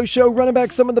of the Joe Show, running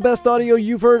back some of the best audio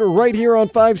you've heard right here on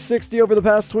 560 over the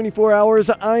past 24 hours.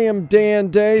 I am Dan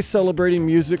Day, celebrating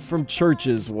music from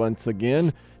Churches once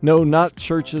again. No, not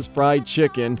Churches Fried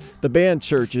Chicken, the band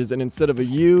Churches, and instead of a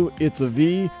U, it's a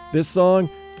V. This song,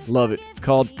 love it. It's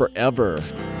called Forever.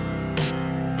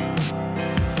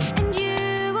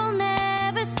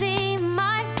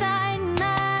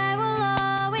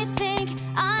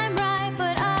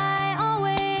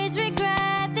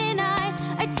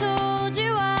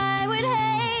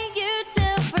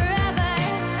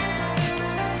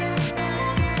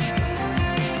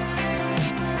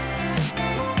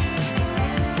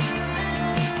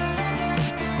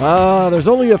 There's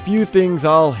only a few things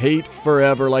I'll hate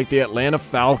forever, like the Atlanta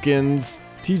Falcons,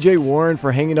 TJ Warren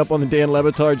for hanging up on the Dan Le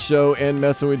Batard show and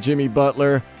messing with Jimmy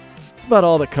Butler. It's about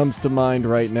all that comes to mind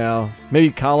right now.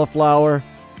 Maybe cauliflower.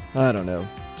 I don't know.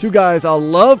 Two guys I'll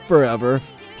love forever.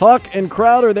 Hawk and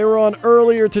Crowder, they were on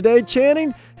earlier today.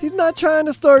 Channing, he's not trying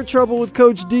to start trouble with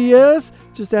Coach Diaz,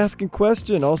 just asking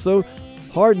question. Also,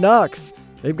 Hard Knocks.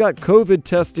 They've got COVID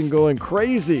testing going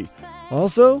crazy.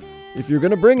 Also, if you're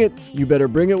going to bring it, you better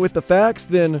bring it with the facts,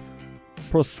 then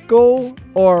prosciutto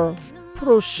or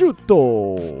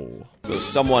prosciutto. So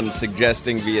someone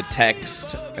suggesting via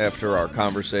text after our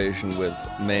conversation with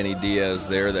Manny Diaz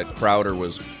there that Crowder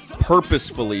was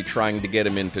purposefully trying to get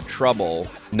him into trouble,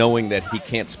 knowing that he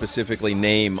can't specifically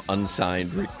name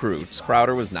unsigned recruits.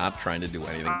 Crowder was not trying to do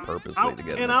anything purposely to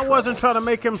get him in trouble. Wasn't trying to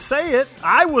make him say it.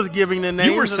 I was giving the names.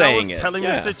 You were saying I was telling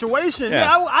the situation.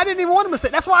 Yeah. I didn't even want him to say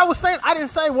it. That's why I was saying, I didn't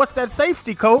say, what's that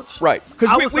safety, coach? Right.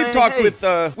 Because we've talked hey. with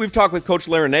Coach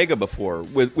Larinaga before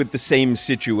with the same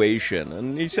situation.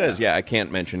 And he says, I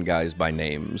can't mention guys by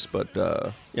names, but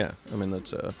I mean,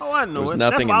 that's I know it. That's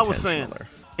Nothing what I was saying. there.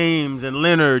 Ames and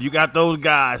Leonard, you got those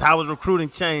guys. How was recruiting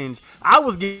changed? I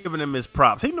was giving him his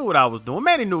props. He knew what I was doing.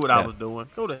 Manny knew what I was doing.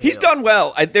 Go to hell. He's done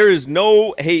well. There is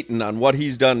no hating on what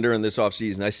he's done during this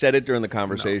offseason. I said it during the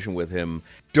conversation with him.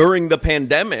 During the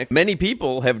pandemic, many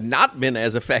people have not been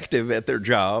as effective at their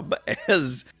job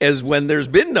as when there's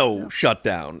been no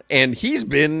shutdown. And he's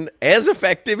been as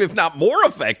effective, if not more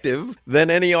effective, than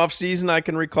any offseason I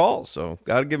can recall. So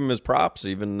got to give him his props,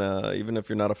 even if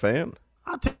you're not a fan.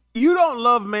 You don't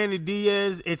love Manny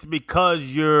Diaz, it's because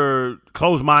you're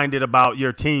close-minded about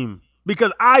your team.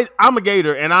 Because I'm a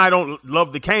Gator, and I don't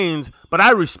love the Canes, but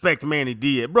I respect Manny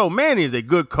Diaz. Bro, Manny is a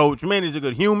good coach. Manny's a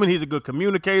good human. He's a good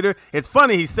communicator. It's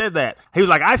funny he said that. He was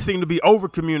like, I seem to be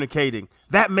over-communicating.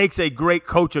 that makes a great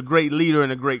coach, a great leader,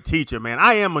 and a great teacher, man.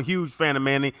 I am a huge fan of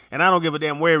Manny, and I don't give a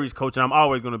damn where he's coaching. I'm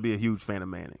always going to be a huge fan of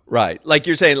Manny. Right. Like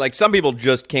you're saying, like some people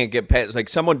just can't get past. Like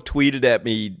someone tweeted at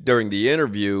me during the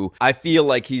interview, I feel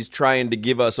like he's trying to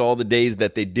give us all the days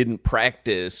that they didn't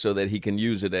practice so that he can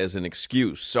use it as an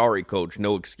excuse. Sorry, coach,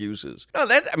 no excuses. No,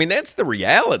 that's the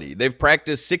reality. They've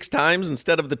practiced 6 times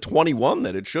instead of the 21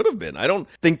 that it should have been. I don't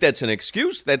think that's an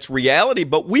excuse. That's reality.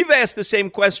 But we've asked the same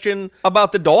question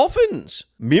about the Dolphins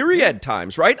myriad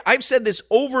times, right? I've said this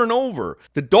over and over.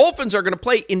 The Dolphins are going to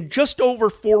play in just over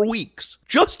 4 weeks.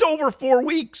 Just over 4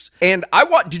 weeks. And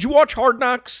did you watch Hard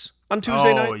Knocks on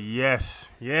Tuesday night? Oh, yes.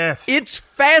 It's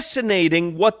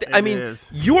fascinating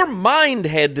your mind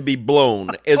had to be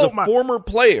blown as a former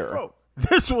player. Bro,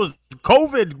 this was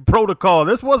COVID protocol.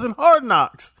 This wasn't Hard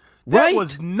Knocks. That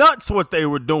was nuts what they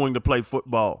were doing to play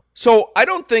football. So I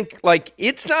don't think,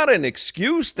 it's not an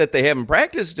excuse that they haven't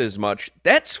practiced as much.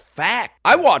 That's fact.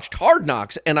 I watched Hard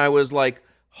Knocks, and I was like,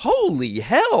 holy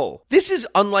hell. This is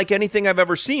unlike anything I've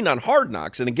ever seen on Hard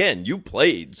Knocks. And again, you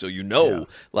played, so you know,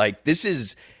 this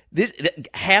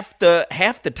half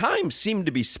the time seemed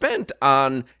to be spent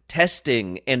on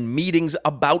testing and meetings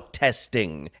about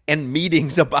testing and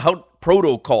meetings about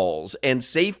protocols and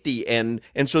safety, and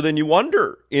so then you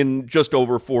wonder in just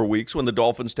over 4 weeks when the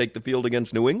Dolphins take the field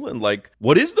against New England,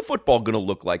 what is the football going to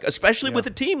look like, especially with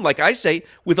a team, like I say,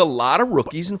 with a lot of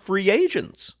rookies and free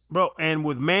agents. Bro, and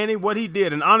with Manny, what he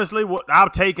did, and honestly, what I'm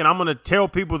going to tell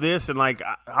people this, and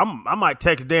I might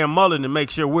text Dan Mullen to make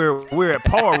sure we're at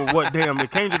par with what the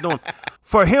Canes are doing.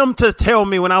 For him to tell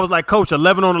me when I was like, Coach,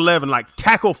 11 on 11,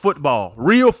 tackle football,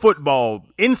 real football,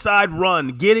 inside run,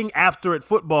 getting after it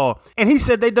football. And he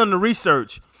said they done the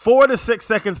research, 4 to 6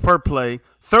 seconds per play,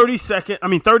 30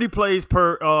 plays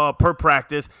per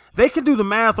practice. They can do the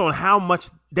math on how much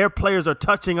their players are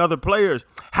touching other players,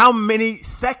 how many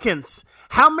seconds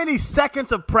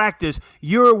of practice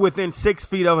you're within 6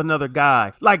 feet of another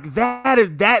guy.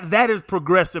 That is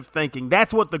progressive thinking.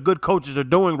 That's what the good coaches are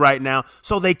doing right now,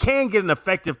 so they can get an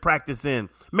effective practice in.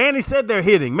 Manny said they're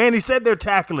hitting. Manny said they're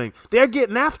tackling. They're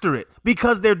getting after it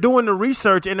because they're doing the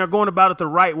research and they're going about it the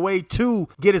right way to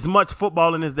get as much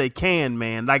football in as they can,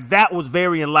 man. That was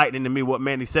very enlightening to me what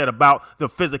Manny said about the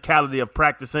physicality of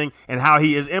practicing and how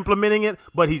he is implementing it,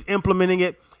 but he's implementing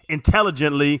it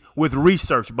intelligently with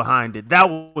research behind it. That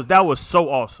was so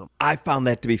awesome. I found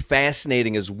that to be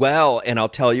fascinating as well, and I'll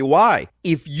tell you why.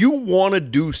 If you want to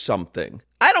do something,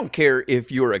 I don't care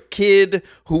if you're a kid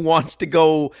who wants to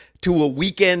go to a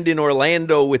weekend in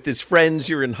Orlando with his friends,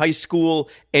 you're in high school,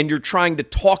 and you're trying to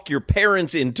talk your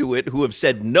parents into it who have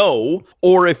said no,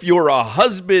 or if you're a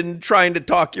husband trying to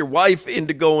talk your wife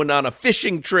into going on a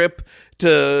fishing trip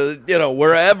to,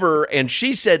 wherever, and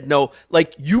she said no,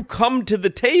 you come to the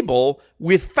table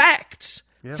with facts.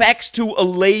 Yeah. Facts to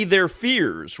allay their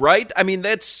fears, right? I mean,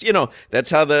 that's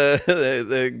how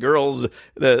the girls,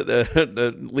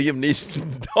 the Liam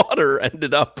Neeson's daughter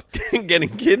ended up getting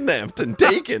kidnapped and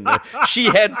taken. She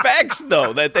had facts,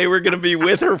 though, that they were going to be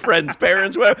with her friend's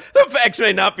parents. Well, the facts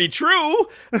may not be true,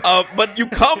 but you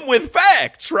come with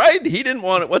facts, right? He didn't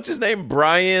want it. What's his name?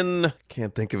 Brian.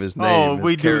 Can't think of his name. Oh,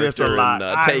 we do this a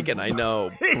lot. Taken, I know.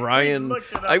 Brian.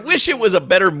 I wish it was a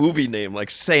better movie name,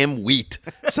 like Sam Wheat,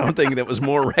 something that was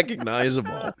more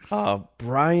recognizable.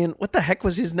 Brian, what the heck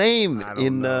was his name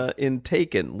in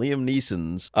Taken? Liam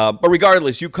Neeson's. But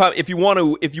regardless, you come if you want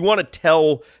to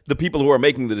tell the people who are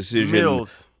making the decision.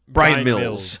 Brian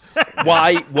Mills.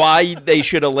 why they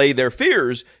should allay their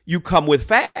fears, you come with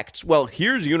facts. Well,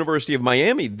 here's the University of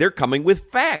Miami. They're coming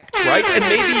with facts, right? And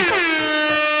maybe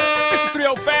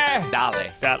 305.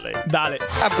 Dale.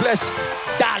 Plus,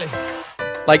 dale.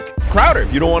 Like Crowder,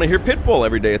 if you don't want to hear Pitbull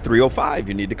every day at 3:05,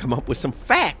 you need to come up with some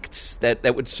facts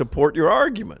that would support your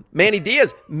argument. Manny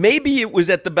Diaz, maybe it was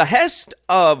at the behest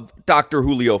of Dr.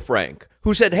 Julio Frank,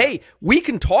 who said, hey, we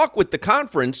can talk with the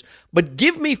conference, but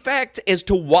give me facts as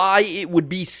to why it would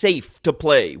be safe to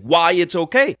play, why it's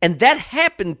okay. And that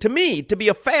happened to me to be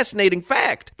a fascinating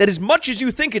fact, that as much as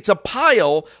you think it's a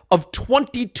pile of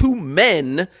 22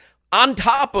 men on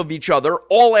top of each other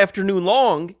all afternoon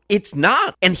long, it's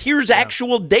not. And here's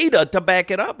actual data to back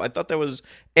it up. I thought that was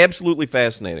absolutely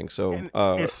fascinating. So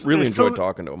really enjoyed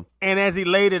talking to him. And as he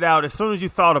laid it out, as soon as you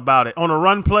thought about it, on a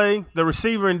run play, the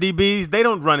receiver and DBs, they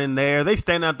don't run in there. They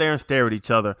stand out there and stare at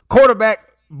each other. Quarterback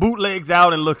bootlegs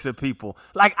out and looks at people.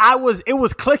 It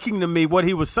was clicking to me what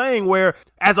he was saying, where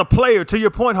as a player, to your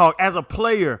point, Hawk, as a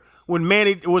player, when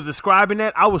Manny was describing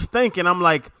that, I was thinking, I'm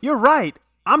like, you're right.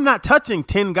 I'm not touching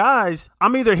 10 guys.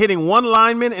 I'm either hitting one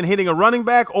lineman and hitting a running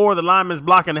back, or the lineman's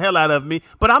blocking the hell out of me,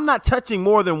 but I'm not touching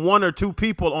more than 1 or 2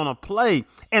 people on a play.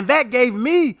 And that gave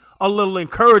me a little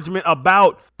encouragement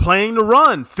about playing the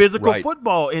run, physical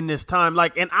football in this time.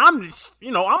 And I'm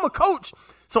a coach.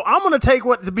 So I'm going to take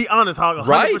to be honest, 100% I'm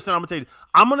going to tell you,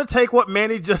 I'm going to take what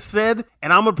Manny just said,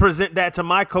 and I'm going to present that to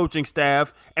my coaching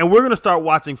staff, and we're going to start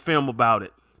watching film about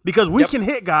it. Because we can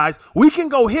hit guys. We can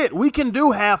go hit. We can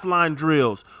do half-line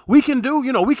drills. We can do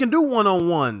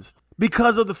one-on-ones.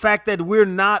 Because of the fact that we're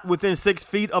not within 6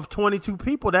 feet of 22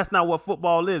 people. That's not what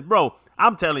football is. Bro,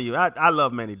 I'm telling you, I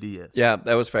love Manny Diaz. Yeah,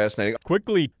 that was fascinating.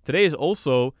 Quickly, today is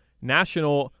also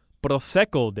National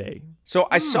Prosecco Day. So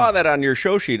I saw that on your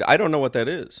show sheet. I don't know what that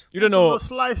is. You don't know.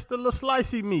 The little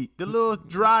slicey meat, the little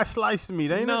dry sliced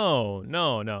meat, ain't it? No.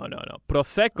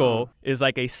 Prosecco is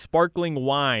like a sparkling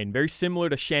wine, very similar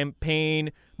to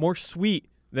champagne, more sweet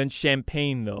than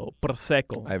champagne, though.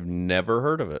 Prosecco. I've never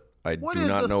heard of it. I do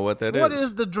not know what that is. What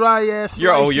is the dry ass?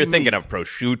 You're thinking of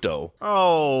prosciutto.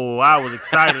 Oh, I was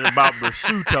excited about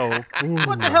prosciutto.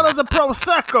 What the hell is a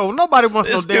prosecco? Nobody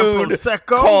wants no damn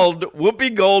prosecco. Called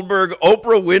Whoopi Goldberg,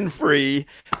 Oprah Winfrey,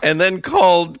 and then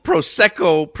called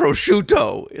Prosecco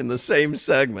prosciutto in the same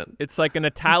segment. It's like an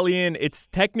Italian. It's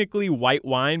technically white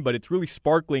wine, but it's really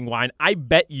sparkling wine. I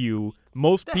bet you.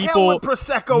 Most the people hell with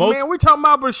Prosecco, man. We're talking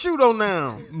about prosciutto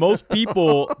now. Most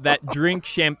people that drink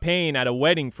champagne at a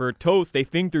wedding for a toast, they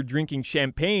think they're drinking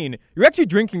champagne. You're actually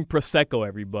drinking Prosecco,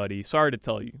 everybody. Sorry to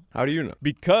tell you. How do you know?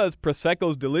 Because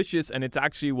Prosecco's delicious, and it's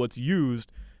actually what's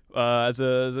used as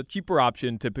a cheaper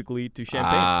option typically to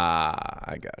champagne.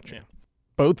 I got you. Yeah.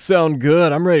 Both sound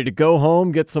good. I'm ready to go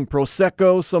home, get some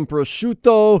Prosecco, some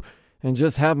prosciutto, and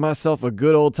just have myself a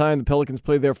good old time. The Pelicans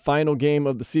play their final game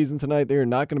of the season tonight. They are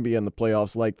not going to be in the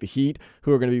playoffs like the Heat,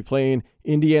 who are going to be playing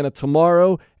Indiana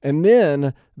tomorrow, and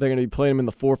then they're going to be playing them in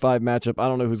the 4-5 matchup. I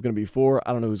don't know who's going to be 4.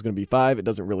 I don't know who's going to be 5. It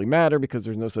doesn't really matter because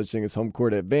there's no such thing as home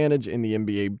court advantage in the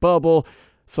NBA bubble.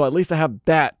 So at least I have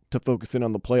that to focus in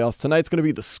on the playoffs. Tonight's going to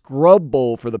be the scrub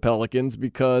bowl for the Pelicans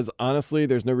because, honestly,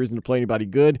 there's no reason to play anybody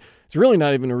good. It's really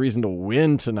not even a reason to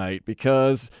win tonight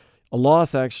because a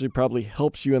loss actually probably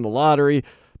helps you in the lottery.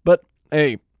 But,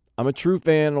 hey, I'm a true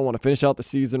fan. I want to finish out the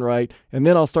season right. And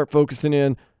then I'll start focusing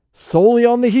in solely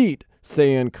on the Heat,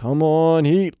 saying, come on,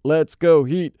 Heat, let's go,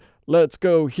 Heat, let's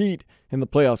go, Heat, in the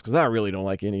playoffs, because I really don't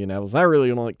like Indianapolis. I really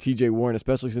don't like TJ Warren,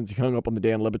 especially since he hung up on the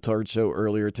Dan Le Batard show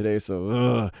earlier today.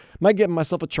 So, might get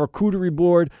myself a charcuterie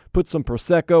board, put some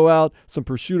Prosecco out, some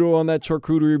prosciutto on that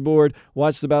charcuterie board,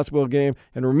 watch the basketball game.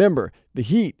 And remember, the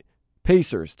Heat,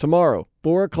 Pacers, tomorrow,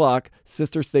 4 o'clock,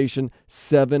 sister station,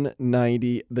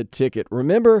 $7.90 the ticket.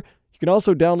 Remember, you can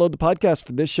also download the podcast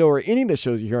for this show or any of the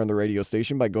shows you hear on the radio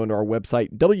station by going to our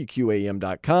website,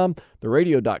 WQAM.com, the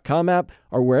radio.com app,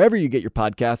 or wherever you get your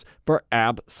podcasts for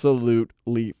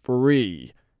absolutely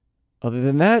free. Other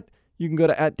than that, you can go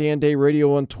to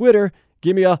 @DanDayRadio on Twitter.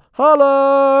 Give me a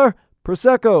holler!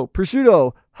 Prosecco,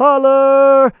 prosciutto,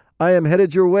 holler! I am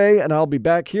headed your way, and I'll be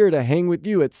back here to hang with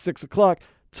you at 6 o'clock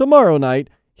tomorrow night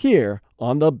here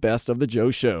on the Best of the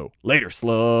Joe Show. Later,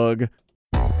 slug.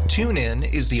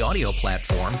 TuneIn is the audio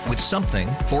platform with something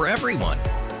for everyone.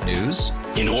 News.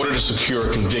 In order to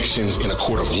secure convictions in a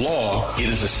court of law, it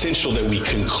is essential that we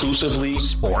conclusively.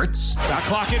 Sports. Shot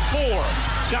clock at 4.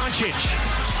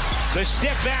 Doncic. The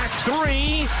step back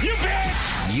 3. You bet.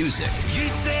 Music. You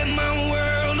set my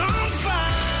world on fire.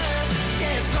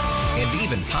 Yes, and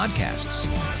even podcasts.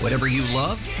 Whatever you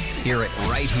love, hear it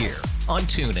right here on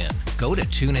TuneIn. Go to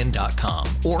TuneIn.com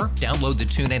or download the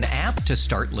TuneIn app to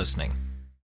start listening.